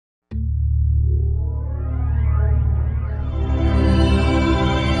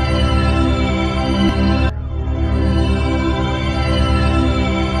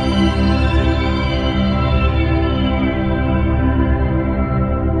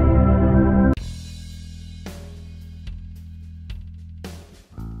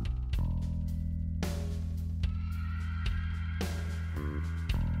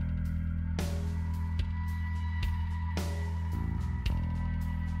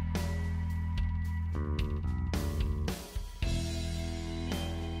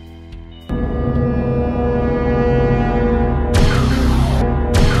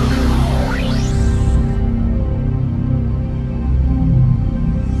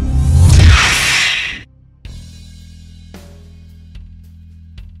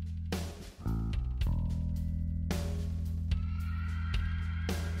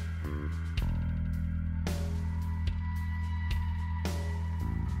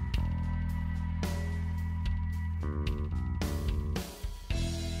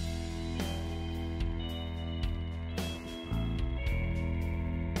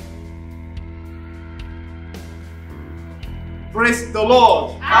Praise the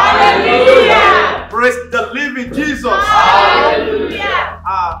Lord. Hallelujah. Praise the living Jesus. Hallelujah.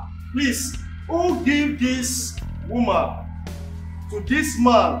 Please, who give this woman to this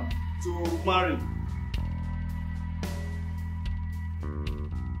man to marry?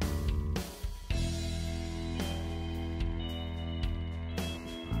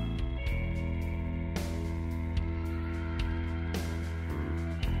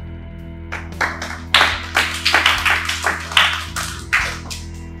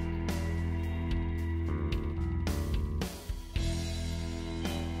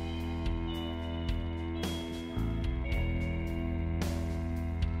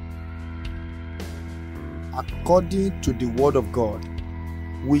 According to the word of God,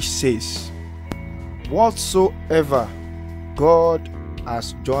 which says, whatsoever God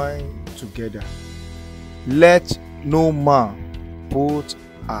has joined together, let no man put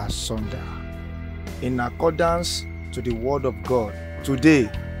asunder. In accordance to the word of God,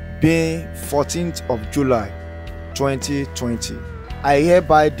 today being 14th of July 2020, I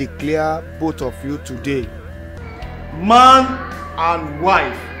hereby declare both of you today man and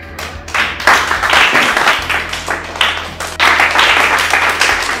wife.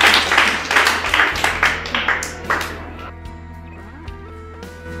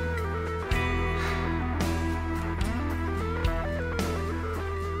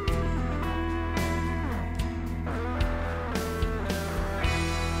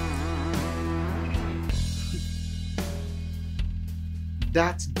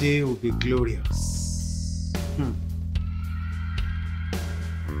 That day will be glorious.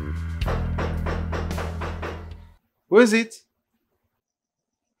 Who is it?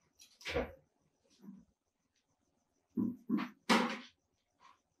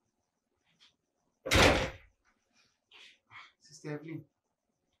 Sister Evelyn,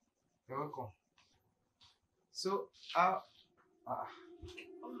 you're welcome. So,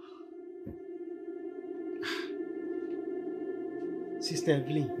 Sister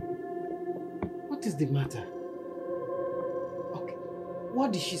Evelyn, what is the matter? Okay,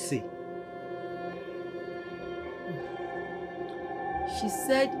 what did she say? She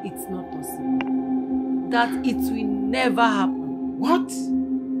said it's not possible. That it will never happen. What?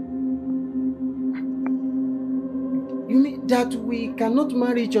 You mean that we cannot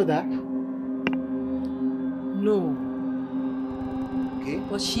marry each other? No. Okay.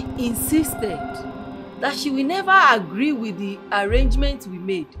 But she insisted that she will never agree with the arrangements we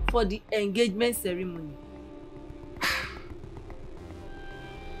made for the engagement ceremony.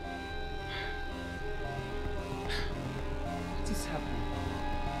 What is happening?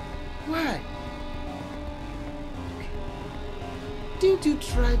 Why? Didn't you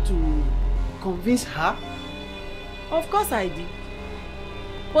try to convince her? Of course I did.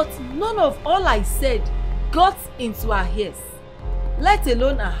 But none of all I said got into her ears, let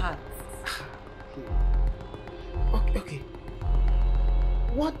alone her heart. Okay.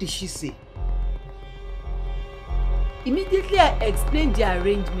 What did she say? Immediately I explained the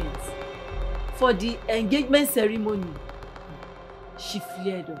arrangements for the engagement ceremony. She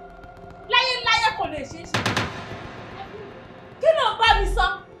flared up. Láyé kò lè ṣeé ṣe. Kí ló bá mi sọ?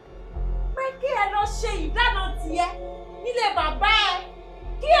 Pé kí ẹ lọ ṣe ìdáná tiẹ̀ nílé bàbá ẹ.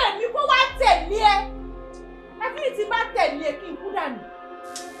 Kí èmi kó wá tẹ̀lé ẹ. Evelyn ti bá tẹ̀lé ẹ kí n kú dànù.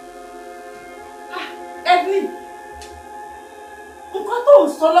 Evelyn, nǹkan tó ń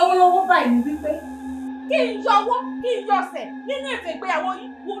sọ lọ́wọ́lọ́wọ́ báyìí ni wípé kí n yọwọ́ kí n yọsẹ̀ nínú ètò ìgbéyàwó yìí.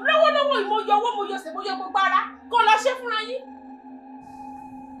 Lọ́wọ́lọ́wọ́ yìí mo yọwọ́ mo yọsẹ̀ mo yọ gbogbo ara kó lọ ṣe fúnra yín.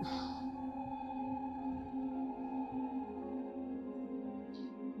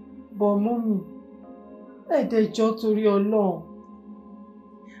 But mommy, ẹ̀dẹ̀jọ́ torí Ọlọ́run,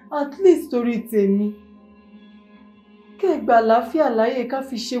 at least torí tèmi, kẹ́ gbà àlàáfíà láyé ká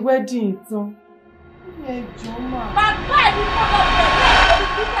fi ṣe wedding tán. Ẹjọ́ mà. Bàbá ẹ̀ ní kó lọ bẹ̀rẹ̀ lórí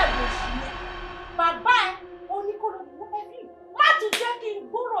bíbẹ̀ bò sí yẹn. Bàbá ẹ̀ ó ní kó lọ bọ̀ Evelyn. Má tún jẹ́ kí n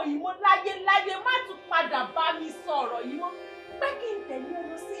gbọ́rọ̀ yìí mọ́ láyé má tún padà bá mi sọ ọ̀rọ̀ yìí mọ́. Pé kí n tẹ̀lé ẹ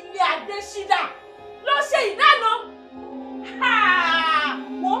lọ sí ilé Adésídà lọ ṣe ìdáná.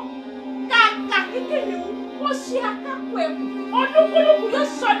 Wọ́n kàkà kíkìrì ó ṣe akápò ẹ̀kú. Olúkúlùkù yóò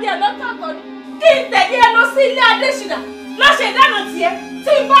ṣọdẹ ẹ̀ lọ́tọ̀ọ̀tọ̀ ni. Kí n tẹ̀lé ẹ lọ sí ilé Adésídà lọ ṣe ìdáná tiẹ̀.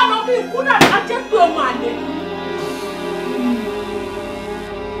 Tí n bá lọ kí n kú náà á jẹ́ pé o máa lè.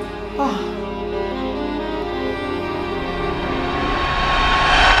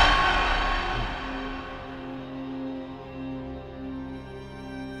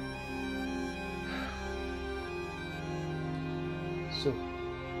 So,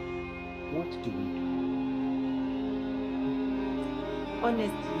 what do we do?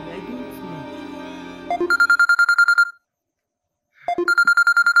 Honestly, I don't know.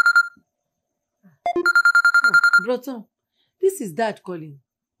 Broton, this is Dad calling.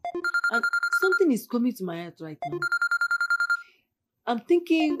 And something is coming to my head right now. I'm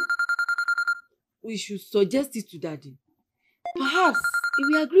thinking we should suggest it to Daddy. Perhaps he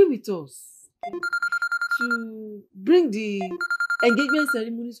will agree with us to bring the engagement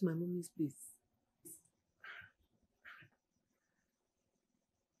ceremony to my mommy's place.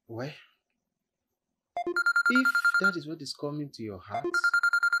 Well, if that is what is coming to your heart,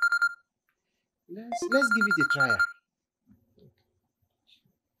 let's give it a try.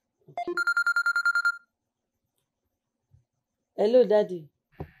 Okay. Hello, Daddy.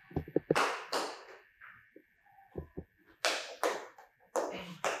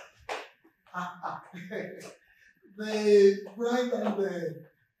 The bride and the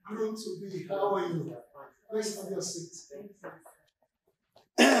groom to be, how are you? Please have your seat.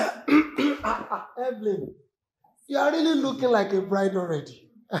 Evelyn, you are really looking like a bride already.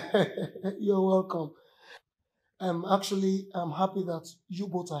 You're welcome. Actually, I'm happy that you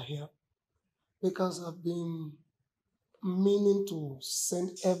both are here because I've been meaning to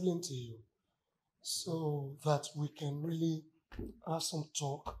send Evelyn to you so that we can really have some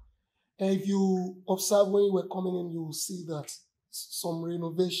talk. And if you observe when you were coming in, you will see that some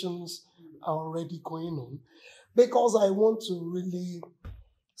renovations are already going on because I want to really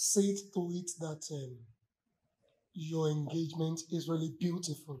see to it that your engagement is really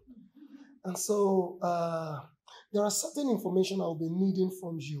beautiful. And so there are certain information I'll be needing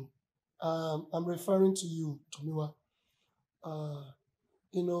from you. I'm referring to you, Tomiwa.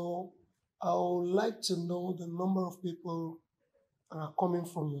 I would like to know the number of people are coming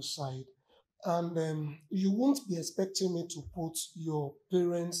from your side. And you won't be expecting me to put your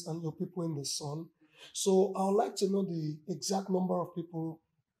parents and your people in the sun. So I would like to know the exact number of people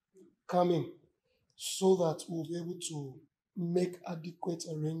coming so that we'll be able to make adequate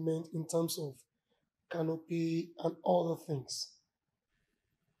arrangement in terms of canopy and other things.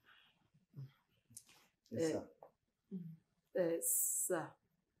 Yes, sir. Sir,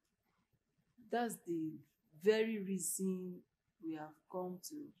 that's the very reason we have come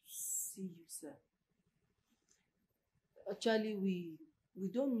to see you, sir. Actually, we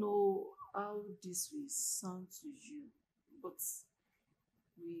don't know how this will sound to you, but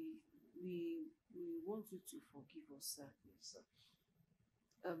we want you to forgive us, sir. Yes,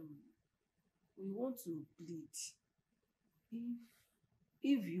 sir. We want to plead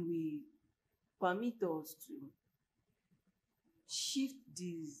if you will permit us to shift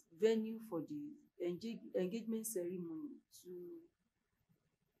the venue for the engagement ceremony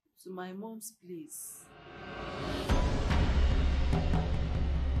to my mom's place.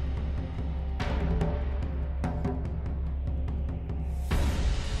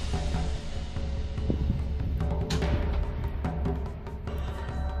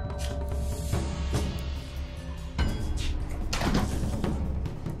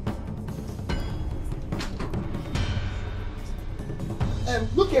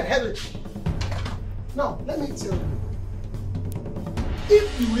 Look at Helen. Now, let me tell you.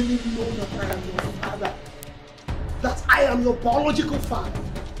 If you really know that I am your father, that I am your biological father,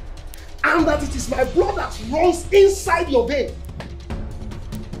 and that it is my blood that runs inside your vein,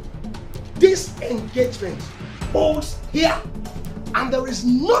 this engagement holds here, and there is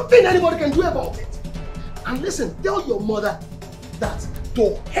nothing anybody can do about it. And listen, tell your mother that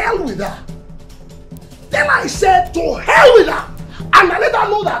to hell with her. Tell her I said to hell with her. And I let her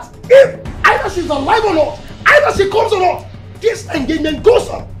know that if either she's alive or not, either she comes or not, this engagement goes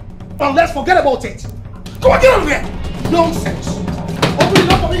on. And let's forget about it. Go on, get over here. Nonsense. Open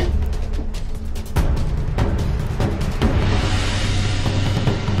it up for me.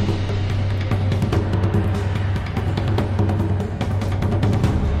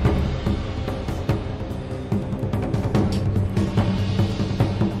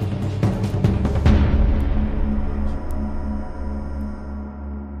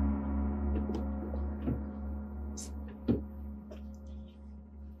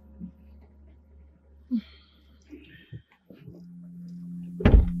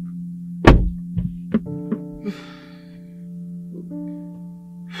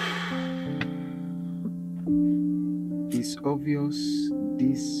 It's obvious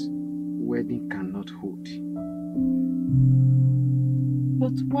this wedding cannot hold.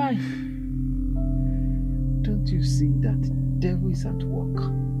 But why? Don't you see that the devil is at work?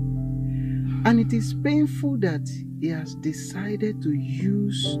 And it is painful that he has decided to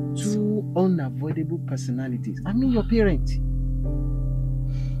use two unavoidable personalities. I mean your parent.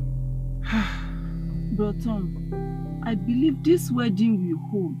 Broton, I believe this wedding will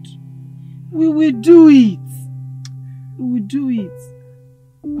hold. We will do it. We will do it.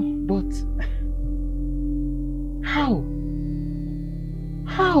 But How?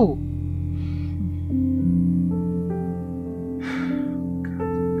 How?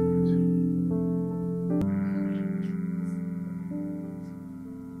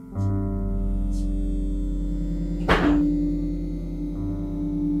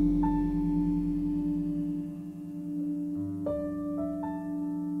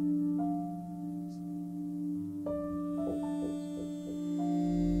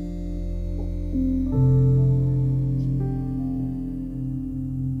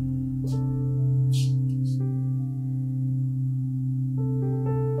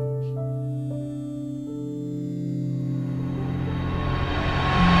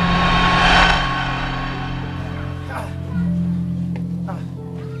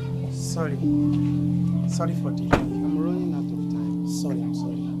 Sorry for delay. I'm running out of time. I'm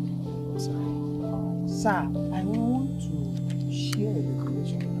sorry. Sir, I want to share a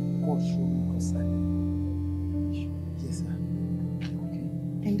revelation that God showed me concerning you. Yes, sir. Okay.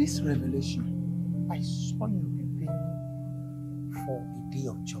 In this revelation, I saw you preparing for a day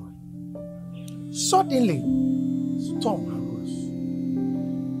of joy. Suddenly, storm arose.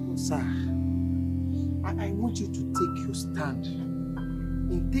 Oh, sir, I want you to take your stand.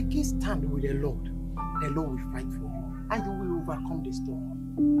 In taking stand with the Lord will fight for you, and you will overcome the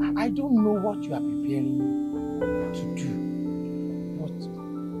storm. I don't know what you are preparing to do, but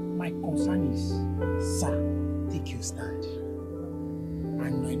my concern is, sir, take your stand.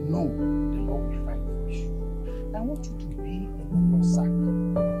 And I know the Lord will fight for you. I want you to be in the Lord's side.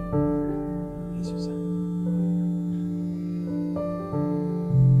 Yes, sir.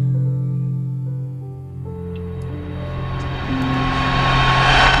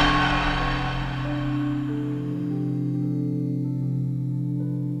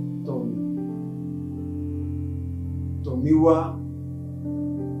 Tomiwa.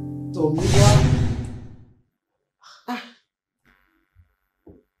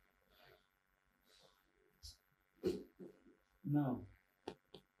 Now,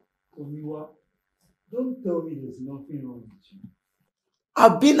 Tomiwa, don't tell me there's nothing wrong with you.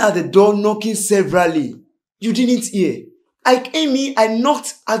 I've been at the door knocking severally. You didn't hear. I came in, I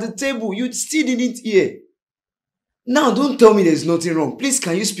knocked at the table. You still didn't hear. Now, don't tell me there's nothing wrong. Please,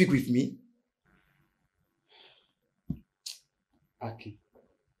 can you speak with me? Aki,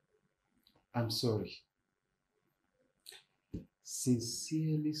 I'm sorry.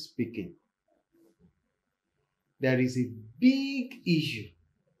 Sincerely speaking, there is a big issue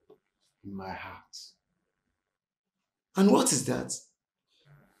in my heart. And what is that?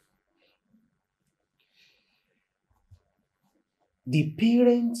 The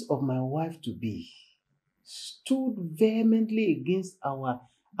parents of my wife-to-be stood vehemently against our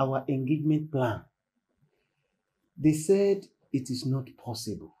engagement plan. They said it is not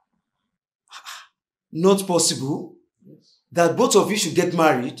possible. Not possible? Yes. That both of you should get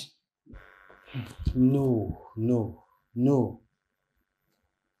married? No.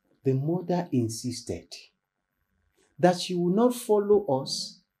 The mother insisted that she would not follow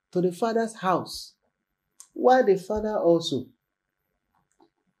us to the father's house, while the father also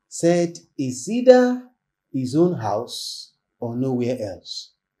said it's either his own house or nowhere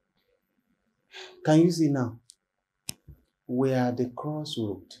else. Can you see now? We are at the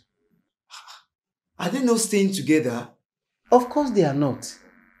crossroad. Are they not staying together? Of course they are not.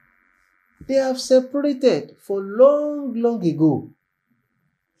 They have separated for long ago.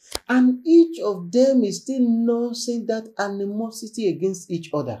 And each of them is still nursing that animosity against each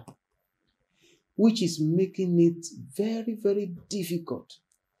other, which is making it very, very difficult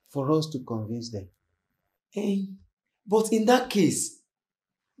for us to convince them. But in that case,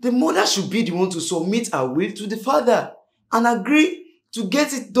 the mother should be the one to submit her will to the father and agree to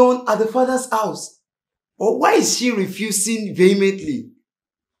get it done at the father's house. Or why is she refusing vehemently?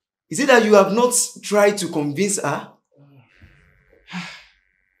 Is it that you have not tried to convince her?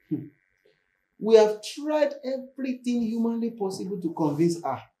 We have tried everything humanly possible to convince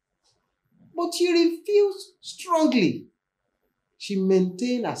her, but she refused strongly. She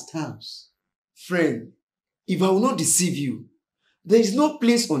maintained her stance. Friend, if I will not deceive you, there is no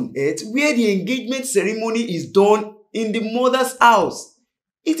place on earth where the engagement ceremony is done in the mother's house.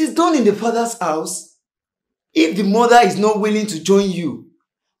 It is done in the father's house. If the mother is not willing to join you,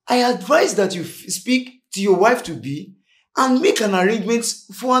 I advise that you speak to your wife-to-be and make an arrangement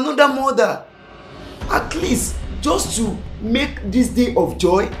for another mother. At least, just to make this day of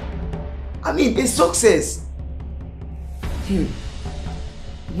joy, a success.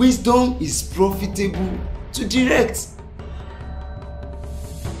 Wisdom is profitable to direct.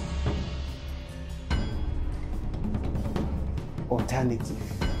 Alternative.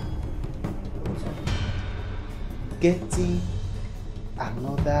 getting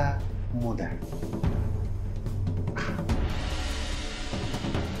another mother.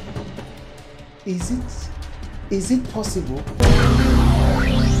 Is it possible?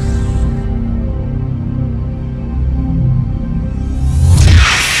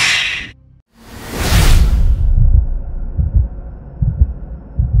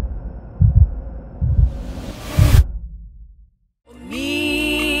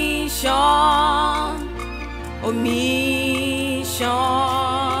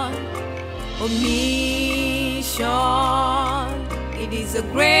 Omission, it is a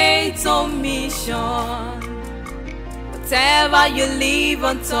great omission. Whatever you leave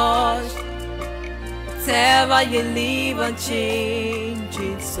untouched, whatever you leave unchanged,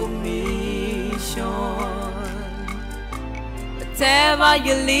 it's omission. Whatever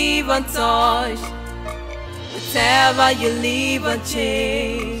you leave untouched, whatever you leave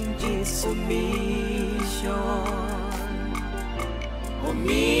unchanged, it's omission.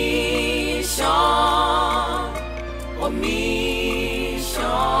 Omission.